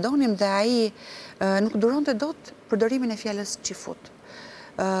që bisedonim dhe ai nuk duronte dot përdorimin e fjalës çifut.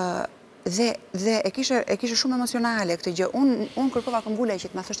 Dhe e kishe shumë emocionale këtë gjë. Unë kërkova këmbgule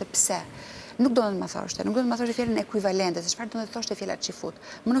që të më thoshte pse. Nuk do të më thoshte, nuk do të më thoshte fjalën ekuivalente, se çfarë do të thoshte fjala çifut.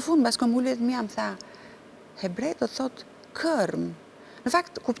 Më në fund mbas këmbgulet mia më tha, hebre do thot kërm. Në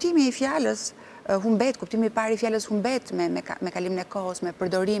fakt, kuptimi i fjalës humbet, kuptimi i parë i fjalës humbet me kalimin e kohës, me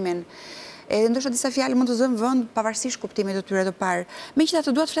përdorimin. Edhe ndoshta disa fjalë mund të zënë vend pavarësisht kuptimit të tyre të parë.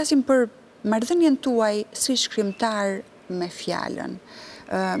 Megjithatë, dua të flasim për marrëdhënien tuaj si shkrimtar me fjalën,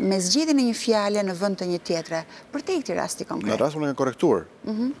 me zgjedhjen e një fjale në vend të një tjetre, për te këtij rasti konkret. Në rastin e kam korrektuar.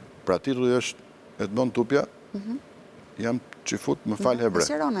 Pra titulli është Edmond Tupja, jam çifut më fal hebre.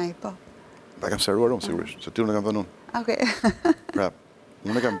 Seron ai, po. Pa kam seruar unë sigurisht, se titullin e kam vënë unë. Okej. Pra,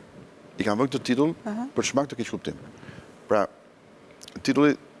 unë i kam vënë këtë titull për shmak të keq kuptim. Pra,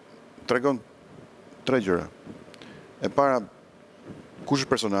 titulli tregon 3 gjëra. E para, kush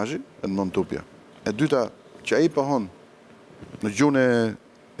është personazhi, Edmond Tupja. E dyta, që ai pohon në gjuhën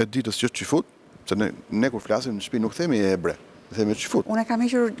e ditës që është çifut, se ne kur flasim në shtëpi nuk themi e hebre, themi çifut. Unë e kam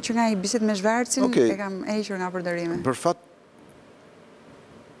hequr që nga i bisedë me Zhvarcin, e kam hequr nga përdorimi. Për fat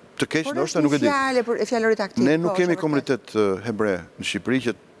të keq, ndoshta nuk e di. Por është një fjalori taktik. Ne nuk kemi komunitet hebre në Shqipëri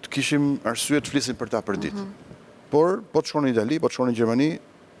që të kishim arsye të flisim për ta për ditë. Por, po të shkon në Itali, po të shkon në Gjermani,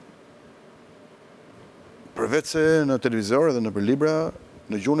 përveç se në televizor dhe në për libra,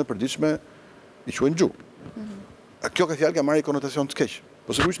 në gjuhën e përditshme i quajnë gjuhë. Kjo ka fjalë ka marrë konotacion të keq.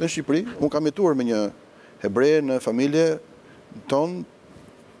 Po sigurisht në Shqipëri, unë kam jetuar me një hebre në familje ton,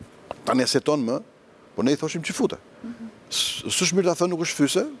 tani as jeton më, po ne i thoshim çifuta. S'është mirë ta thënë, nuk është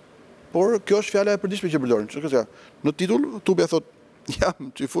fyse, por kjo është fjala e përditshme që përdorin. Në titull, Tupja thot, jam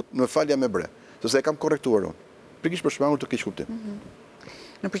çifut, më fal jam hebre, sepse e kam korrektuar unë. Pikërisht për shembull të keq kuptim.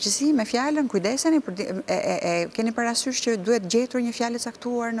 Në përgjithësi me fjalën kujdeseni, keni parasysh që duhet gjetur një fjalë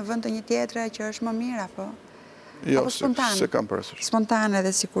caktuar në vend të një tjetre që është më mirë apo? Jo, se kam parasysh. Spontane dhe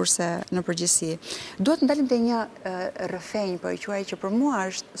sikurse në përgjithësi. Duhet ndalim te një rrëfenj, po e quaj që për mua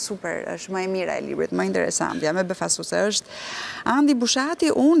është super, është më e mira e librit, më interesante, më befasuese. Është Andi Bushati,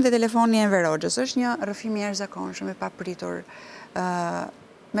 unë dhe telefoni e Enver Hoxhës. Është një rrëfim i jashtëzakonshëm, i papritur.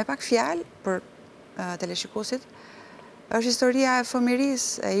 Me pak fjalë për teleshikuesit, është historia e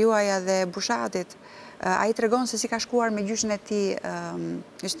fëmirisë e juaja dhe Bushatit. Ai tregon se si ka shkuar me gjyshin e tij,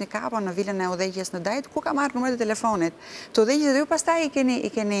 është në kapo në vilën e udhëheqjes në Dajt, ku ka marrë numrat e telefonit. Të udhëheqjes dhe ju pastaj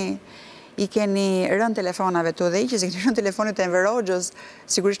i keni rënë telefonave të udhëheqjes, i keni rënë telefonit të Enver Hoxhës,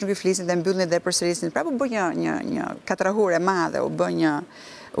 sigurisht nuk i flisin dhe mbyllnin dhe përsërisin. Pra u bë një katrahure e madhe, u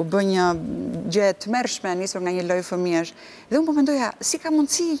bë një gjë e tmerrshme nisur nga një lojë fëmijësh. Dhe unë po mendoja, si ka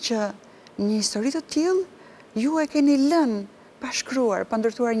mundësi që një histori të tillë ju e keni lënë pa shkruar, pa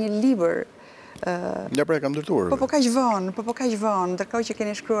ndërtuar një libër. Ja pra e kam ndërtuar. Po kaq vonë, ndërkohë që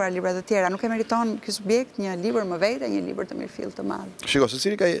keni shkruar libra të tjera, nuk e meriton ky subjekt një libër më vete, një libër të mirëfill të madh. Shiko,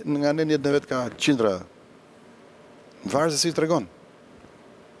 secili nga ne jetën e vet ka qindra, varet se si tregon.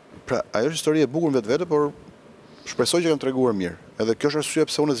 Pra, ajo është histori e bukur vetvete, por shpresoj që kam treguar mirë. Edhe kjo është arsye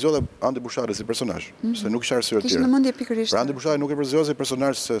pse unë zgjodha Andi Bushatin si personazh, se nuk kisha arsye të tjera. Kishte në mendje pikërisht. Pra Andi Bushati nuk e përzgjedh si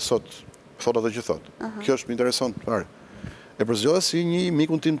personazh se sot thot ato që thot. Kjo është më intereson fare. e përzgjohet si një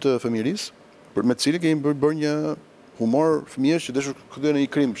mikun tim të familjes, me të cilin kemi bërë një humor fëmijësh që dëshur kthyen në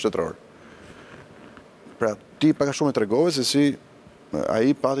një krim shtetëror. Pra, ti pak a shumë e tregove se si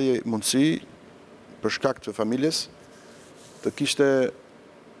ai pati mundësi për shkak të familjes të kishte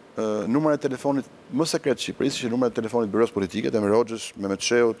numrat e telefonit më sekret të Shqipërisë, që numrat e telefonit byros politike, të Emir Hoxhës, Mehmet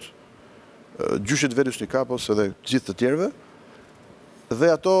Sheut, gjyshit Velus Nikapos edhe gjithë të tjerëve,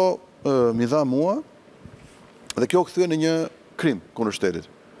 dhe ato mi dha mua, dhe kjo kthye në një krim kundër shtetit,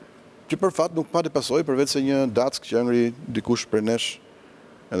 që për fat nuk pati pasojë përveç se një dack që ngri dikush për nesh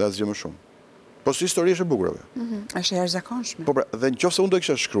edhe asgjë më shumë. Po si histori është e bukur apo? Është e jashtëzakonshme. Po pra, dhe nëse unë do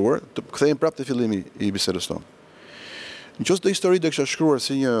kisha shkruar, të kthehemi prapë te fillimi i bisedës tonë. Nëse do histori do kisha shkruar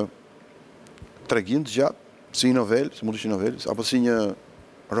si një tregim të gjatë, si një novel, si mund të ishte novel, apo si një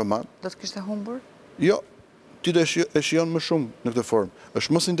roman. Do të kishte humbur? Jo, ti do e shijon më shumë në këtë formë.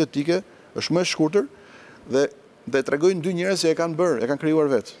 Është më sintetike, është më e shkurtër dhe e tregojnë dy njerëz që e kanë bërë, e kanë krijuar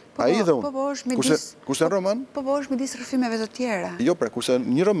vetë. Ai dhe unë. Kurse në roman? Po është midis rrëfimeve të tjera. Jo, pra, kurse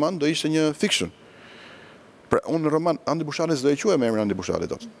një roman do ishte një fiction. Pra, unë në roman Andi Bushatit s'do e quaj me emrin Andi Bushati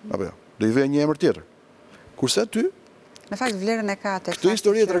dot. Apo jo. Do i vë një emër tjetër. Kurse ty, në fakt vlerën e ka tek. Këtë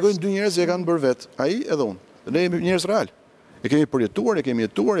histori e tregojnë dy njerëz që e kanë bërë vetë, ai edhe unë. Ne jemi njerëz real. E kemi përjetuar, e kemi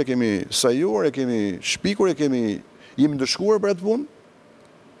jetuar, e kemi sajuar, e kemi shpikur, jemi ndëshkuar për atë punë.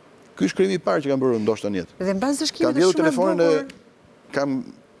 Ky është krimi i parë që kam bërë ndoshta në jetë. Dhe mbas dëshkimit kam vjedhur telefonin e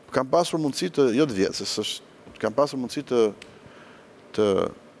kam pasur mundësi të jo të vjedh, se kam pasur mundësi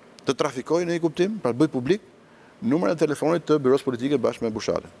të trafikoj në një kuptim, pra të bëj publik numrat e telefonit të byros politike bashkë me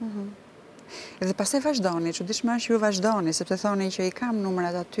Bushatin. Dhe pastaj vazhdoni, çuditshme është që ju vazhdoni, sepse thoni që i kam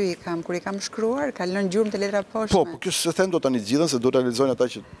numrat aty, kur i kam shkruar, ka lënë gjurmë të letra poshtme. Po kjo se them do tani gjithën se do ta lexojnë ata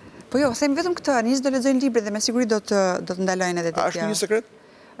që. Po jo, them vetëm këtë, njerëzit do lexojnë librin dhe me siguri do të ndalojnë edhe te kjo. A është një sekret?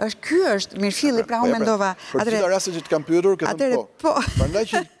 Ky është mirëfilli, pra unë mendova. Për gjitha rastet që të kam pyetur, ke thënë po. Prandaj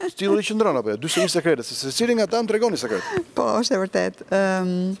që stili qëndron apo jo, dy se një sekrete, se secili nga ata më tregon një sekret. Po, është e vërtet.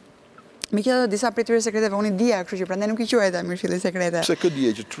 Me kjo disa prej tyre sekreteve unë i dija, kështu që prandaj nuk i quajta mirëfilli sekrete. Pse kë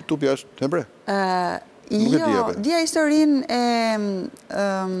dije që tupja është hebre? Jo, dija historinë e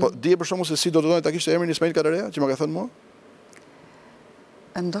Po dije për shkakun se si do doni ta kishte emrin Ismail Kadarea, që më ka thënë mua?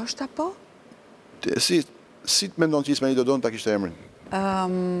 Ndoshta po? Si mendon që Ismaili do doni ta kishte emrin?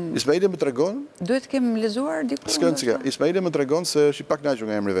 Ismaili më tregon? Duhet kem lexuar diku. Skëndësika, Ismaili më tregon se është i pakënaqur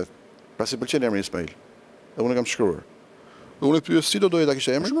nga emri vet. Pra si pëlqen emri Ismail. Dhe unë kam shkruar. Dhe unë pyes si do doje ta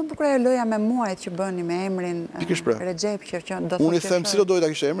kishte emrin? Shumë bukur ajo loja me muajt që bëni me emrin Recep që do thotë. Unë i them si do doje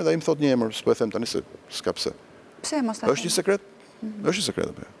ta kishte emrin dhe ai më thot një emër, s'po e them tani se s'ka pse. Pse mos ta them? Është një sekret? Është një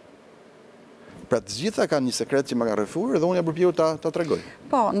sekret apo jo? Pra të gjitha kanë një sekret që më ka rrëfuar dhe unë jam përpjekur ta tregoj.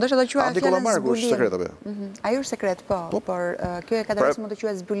 Po, ndoshta do quaj fjalën zbulim. Është sekret apo jo? Ai është sekret, po, por kjo e Kadares mund të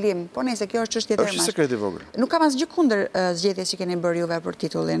quhet zbulim. Po nëse kjo është çështje tjetër. Është sekret i vogël. Nuk kam asgjë kundër zgjedhjes që keni bërë juve për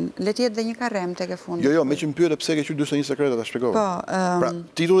titullin. Le të jetë dhe një karrem tek e fundit. Jo, me që më pyet pse ke qenë 41 sekrete ta shpjegoj. Po, pra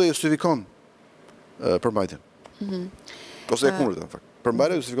titulli justifikon përmbajtjen. Ose e kundërta në fakt.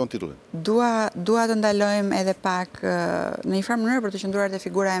 Përmbajtja justifikon titullin. Dua të ndalojmë edhe pak në një farë mënyrë për të qëndruar te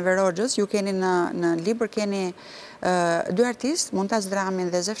figura e Enver Hoxhës. Ju keni në libër keni dy artistë, Muntaz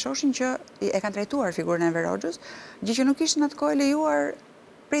Dramin dhe Zef Shoshin, që e kanë trajtuar figurën e Enver Hoxhës, gjë që nuk ishte në atë kohë lejuar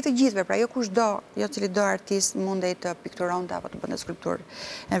prej të gjithëve, pra jo kushdo, jo cili do artist mundej të pikturonte apo të bënte skulpturë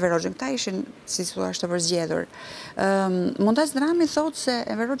Enver Hoxhën. Këta ishin, si thua, të përzgjedhur. Muntaz Drami thotë se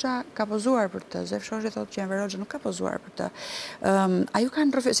Enver Hoxha ka pozuar për të, Zef Shoshi thotë që Enver Hoxha nuk ka pozuar për të. A ju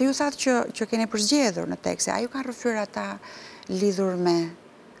kanë rrëfyer, se ju thatë që keni përzgjedhur në tekste, a ju kanë rrëfyer ata lidhur me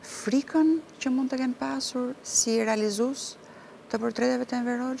frikën që mund të kenë pasur si realizues të portreteve të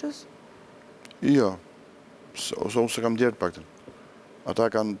Enver Hoxhës? Jo, ose unë se kam djerë paktën.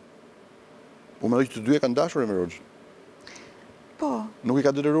 Ata kanë, u mendoj që të dy e kanë dashur Enver Hoxhën. Po. Nuk i ka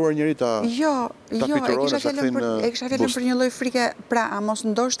dëruar njëri ta pikturojnë, e kisha fjalën për një lloj frike, pra a mos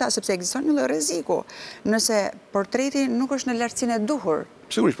ndoshta, sepse ekziston një lloj rreziku, nëse portreti nuk është në lartësinë e duhur.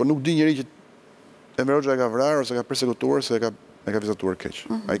 Sigurisht, por nuk di njëri që Enver Hoxha e ka vrarë ose ka përsekutuar se e ka vizatuar keq.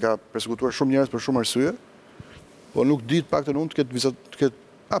 Ai ka përsekutuar shumë njerëz për shumë arsye, po nuk di të paktën unë të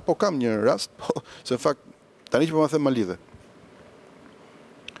ketë po kam një rast, po se në fakt tani që po më them ma lidhe.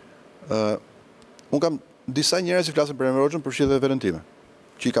 Unë kam disa njerëz që flasin për Enver Hoxhën përfshi dhe veten time,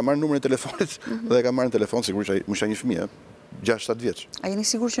 që i ka marrë numrin e telefonit dhe e ka marrë në telefon, sigurisht ai më një fëmijë, 6-7 vjeç. A jeni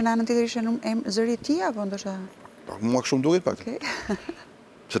sigurt që në anën tjetër ishte zëri i tij apo ndoshta? Po mua kështu më duket pak.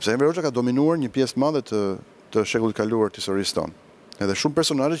 Sepse Enver Hoxha ka dominuar një pjesë të madhe të shekullit kaluar të historisë tonë. Edhe shumë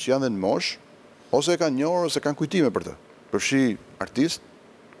personazhe që janë dhe në moshë, ose e kanë njohur ose kanë kujtime për të. Përfshi artist,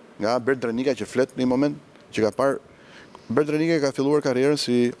 nga Bert Drenika që flet në një moment që ka parë Bert Drenika ka filluar karrierën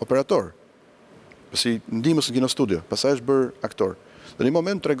si operator. pasi ndihmës në kino studio, pastaj është bërë aktor. Dhe në një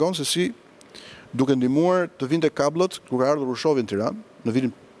moment tregon se si duke ndihmuar të vinte kablët kur ka ardhur Rushovi në Tiranë, në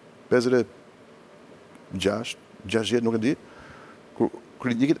vitin 56, 60, nuk e di, kur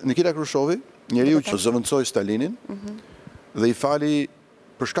Nikita Khrushchevi, njeriu që zëvendësoi Stalinin dhe i fali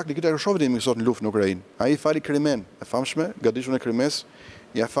për shkak Nikita Khrushchevit jemi sot në luftë në Ukrainë. Ai fali Krimen, e famshme, gatishun e Krimes,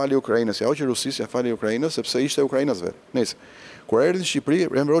 ja fali Ukrainës, ja hoqi Rusisë, ja fali Ukrainës sepse ishte Ukrainas vetë. Nëse kur erdhi në Shqipëri,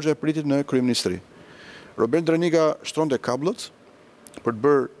 Enver Hoxha e pritit në kryeministri. Robert Drenika shtronte kablët për të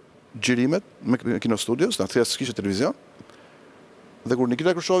bërë xhirimet me kino studios, na thjesht s'kishte televizion. Dhe kur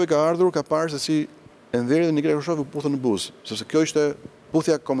Nikita Khrushchevi ka ardhur, ka parë se si Enveri dhe Nikita Khrushchevi u puthën në buzë, sepse kjo ishte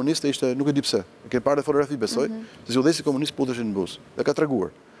puthja komuniste, ishte nuk e di pse. E ke parë dhe fotografi besoj, se si udhëheci komunist putheshin në buzë. Dhe ka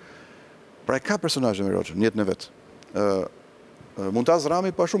treguar. Pra e ka personazhin Enver Hoxha në jetën e vet. Muntaz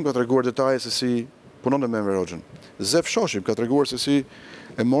Rami pa shumë ka treguar detaje se si punonte me Enver Hoxhën. Zef Shoshi ka treguar se si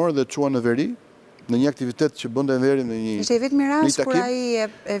e morën dhe çuan në veri në një aktivitet që bënte Enveri në një ishte vetëm rast kur ai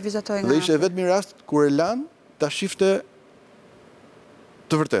e vizitoi nga. Dhe ishte vetëm rast kur e lan ta shifte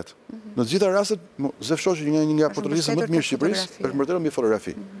të vërtet. Në të gjitha rastet, Zef Shoshi një nga portretistët më të mirë Shqipërisë, është mbërthyer mbi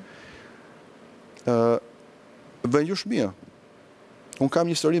fotografi. Vënju Shmia. Unë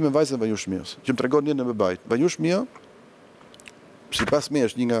kam një histori me vajzën e Vënju Shmias, që më tregon një në bebajt. Vënju Shmia, sipas me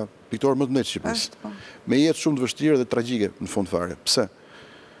është një nga piktorët më të mëdhenj të Shqipërisë. Me jetë shumë të vështirë dhe tragjike në fund fare. Pse?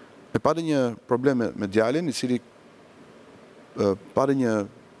 E pati një problem me djalin, i cili pati një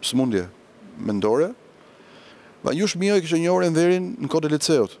sëmundje mendore. Vënju Shmia i kishte njohur Enverin në kohën e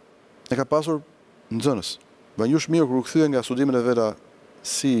liceut. E ka pasur nxënës. Vënju Shmia kur u kthye nga studimet e veta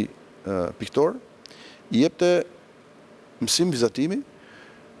si piktor, i jepte mësim vizatimi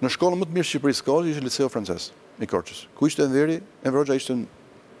në shkollën më të mirë Shqipërisë kohës, ishte liceu francez i Korçës. Ku ishte Enveri? Enver Hoxha ishte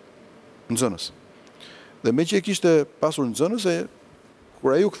nxënës. Dhe me që e kishte pasur nxënës, kur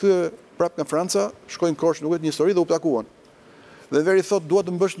ai u kthye prapë nga Franca, shkoi në Korçë, nuk e një histori dhe u takuan. Dhe Enveri thotë, dua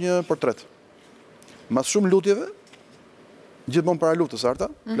të më bësh një portret. Mas shumë lutjeve, gjithmonë para luftës Arta,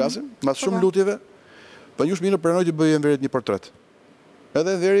 flasim, mas shumë lutjeve, Vënju Shmia pranoi të bëjë Enverit një portret.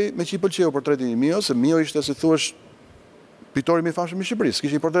 Edhe Enveri me që i pëlqeu portreti i Mio, se Mio ishte si thuash piktori më i famshëm i Shqipërisë.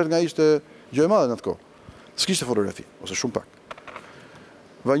 Kishte një portret nga ishte gjë e madhe në atë kohë. S'kishte fotografi, ose shumë pak.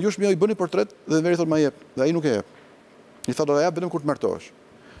 Vënju Shmia i bëni portret dhe Enveri thotë ma jep, dhe ai nuk e jep. I thotë do ta jap vetëm kur të martohesh.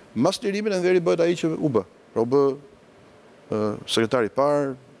 Mas lirimit Enveri bëhet ai që u bë. Pra u bë sekretari i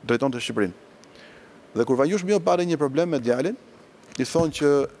parë, drejtonte Shqipërinë. Dhe kur Vënju Shmia pati një problem me djalin, i thonë që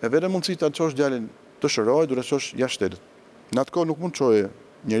e vetëm mundësi ta çosh djalin të shërohet, duhet të çosh jashtë shtetit. Në atë kohë nuk mund të çoje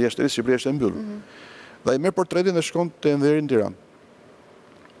njëri jashtë shtetit, Shqipëria ishte e mbyllur. Dhe ai merr portretin dhe shkon te Enveri në Tiranë.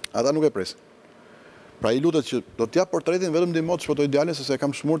 Ata nuk e presin. Pra i lutet që do t'jap portretin vetëm ndihmo të shpëtoj djalin sepse e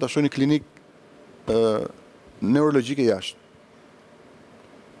kam shmur ta shoj në klinikë neurologjike jashtë.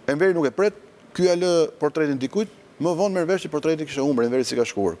 Enveri nuk e pret, ky ja lë portretin dikujt, më vonë merr vesh që portreti kishte humbur, Enveri si ka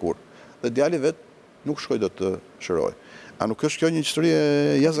shkuar kur. Dhe djali vet nuk shkoi dot të shëroj. A nuk është kjo një histori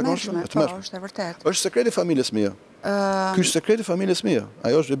e jashtëzakonshme? Po, është e vërtet. Është sekreti i familjes mia. Ky është sekreti i familjes mia.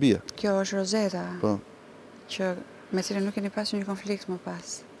 Ajo është e bie. Kjo është Rozeta. Po. Që me cilën nuk keni pasur një konflikt më pas.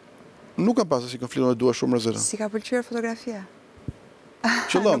 Nuk kam pasur si konflikt, unë dua shumë Rozeta. Si ka pëlqyer fotografia?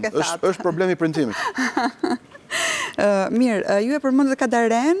 Qëllon, është problemi i prindimit. Mirë, ju e përmendët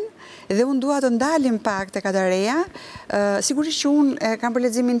Kadaren dhe unë dua të ndalim pak te Kadareja. Sigurisht që unë kam për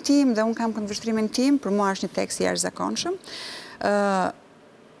leximin tim dhe unë kam këndvështrimin tim, për mua është një tekst i jashtëzakonshëm.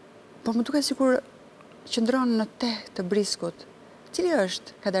 Por më duket sikur qëndron në teh të briskut. Cili është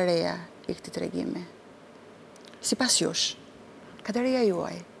Kadareja i këtij tregimi? Sipas jush, Kadareja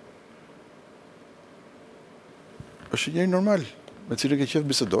juaj. Është një njeri normal, me cilin ke qef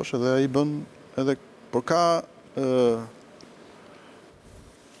bisedosh edhe ai bën edhe por ka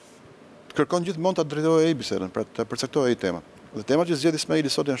kërkon gjithmonë ta drejtojë ai bisedën, pra ta përcaktojë ai temat. Dhe temat që zgjedh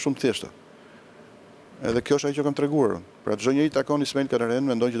Ismaili sot janë shumë të thjeshta. Edhe kjo është ajo që kam treguar. Pra çdo njeri takon Ismail Kadaren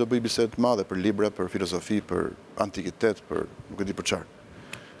mendon që do bëj bisedë të mëdha për libra, për filozofi, për antikitet, për nuk e di për çfarë.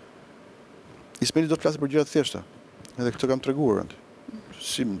 Ismaili do të flasë për gjëra të thjeshta. Edhe këtë kam treguar.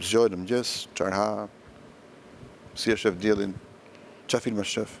 Si zgjohet në mëngjes, çfarë ha, si e shef diellin, çfarë film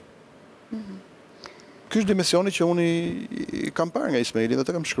është shef. Ky është dimensioni që unë i kam parë nga Ismaili dhe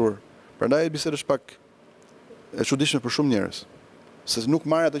të kam shkruar. Prandaj biseda është pak e çuditshme për shumë njerëz. Se nuk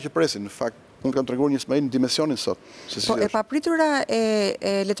marrin atë që presin. Në fakt, unë kam treguar një Ismail në dimensionin sot. Po e papritura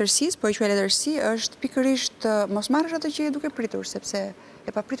e letërsisë, po e quaj letërsi, është pikërisht mos marrësh atë që je duke pritur, sepse e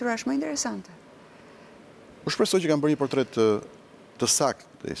papritura është më interesante. U shpresoj që kam bërë një portret të saktë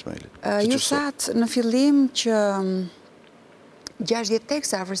të Ismailit. Ju thatë në fillim që 60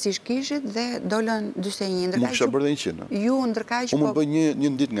 tekste afërsisht kishit dhe dolën 41. Më kisha bërë dhe 100. Ju ndërkaq po... Unë më bëj një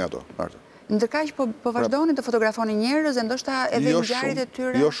ditë nga ato, Arta. Ndërkaq po vazhdoni të fotografoni njerëz e ndoshta edhe ngjarjet e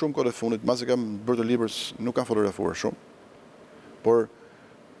tyre? Jo shumë kohë e fundit, masi kam bërë të libër, nuk kam fotografuar shumë. Por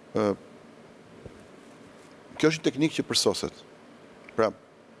kjo është një teknikë që përsoset. Pra,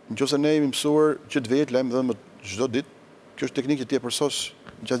 nëse ne jemi mësuar që të vetë lajmë dhënë çdo ditë, kjo është teknikë që ti e përsos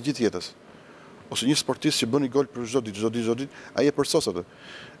gjatë gjithë jetës. Ose një sportist që bën një gol për çdo ditë, ai e përsos atë.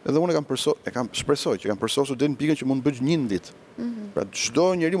 Edhe unë shpresoj që kam përsosur deri në pikën që mund të bëj një ditë. Pra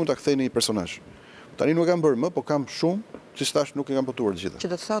çdo njeri mund ta kthej në një personazh. Tani nuk e kam bërë më, po kam shumë, si thash nuk e kam botuar të gjitha. Që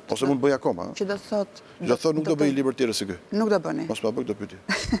do të thotë. Ose mund të bëj akoma. Që do të thotë. Do të thotë nuk do bëj një libër tjetër si ky. Nuk do bëni. Mos ma bëj këtë pyetje.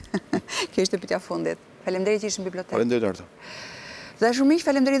 Kjo ishte pyetja fundit. Faleminderit që ishin në bibliotekë. Faleminderit Arta. Dashur miq,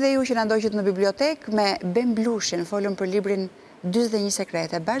 faleminderit dhe ju që na ndoqët në bibliotekë me Ben Blushin, folëm për librin 41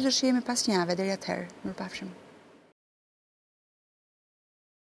 sekrete. Bashkë do shihemi pas një jave, deri atëherë. Mirupafshim.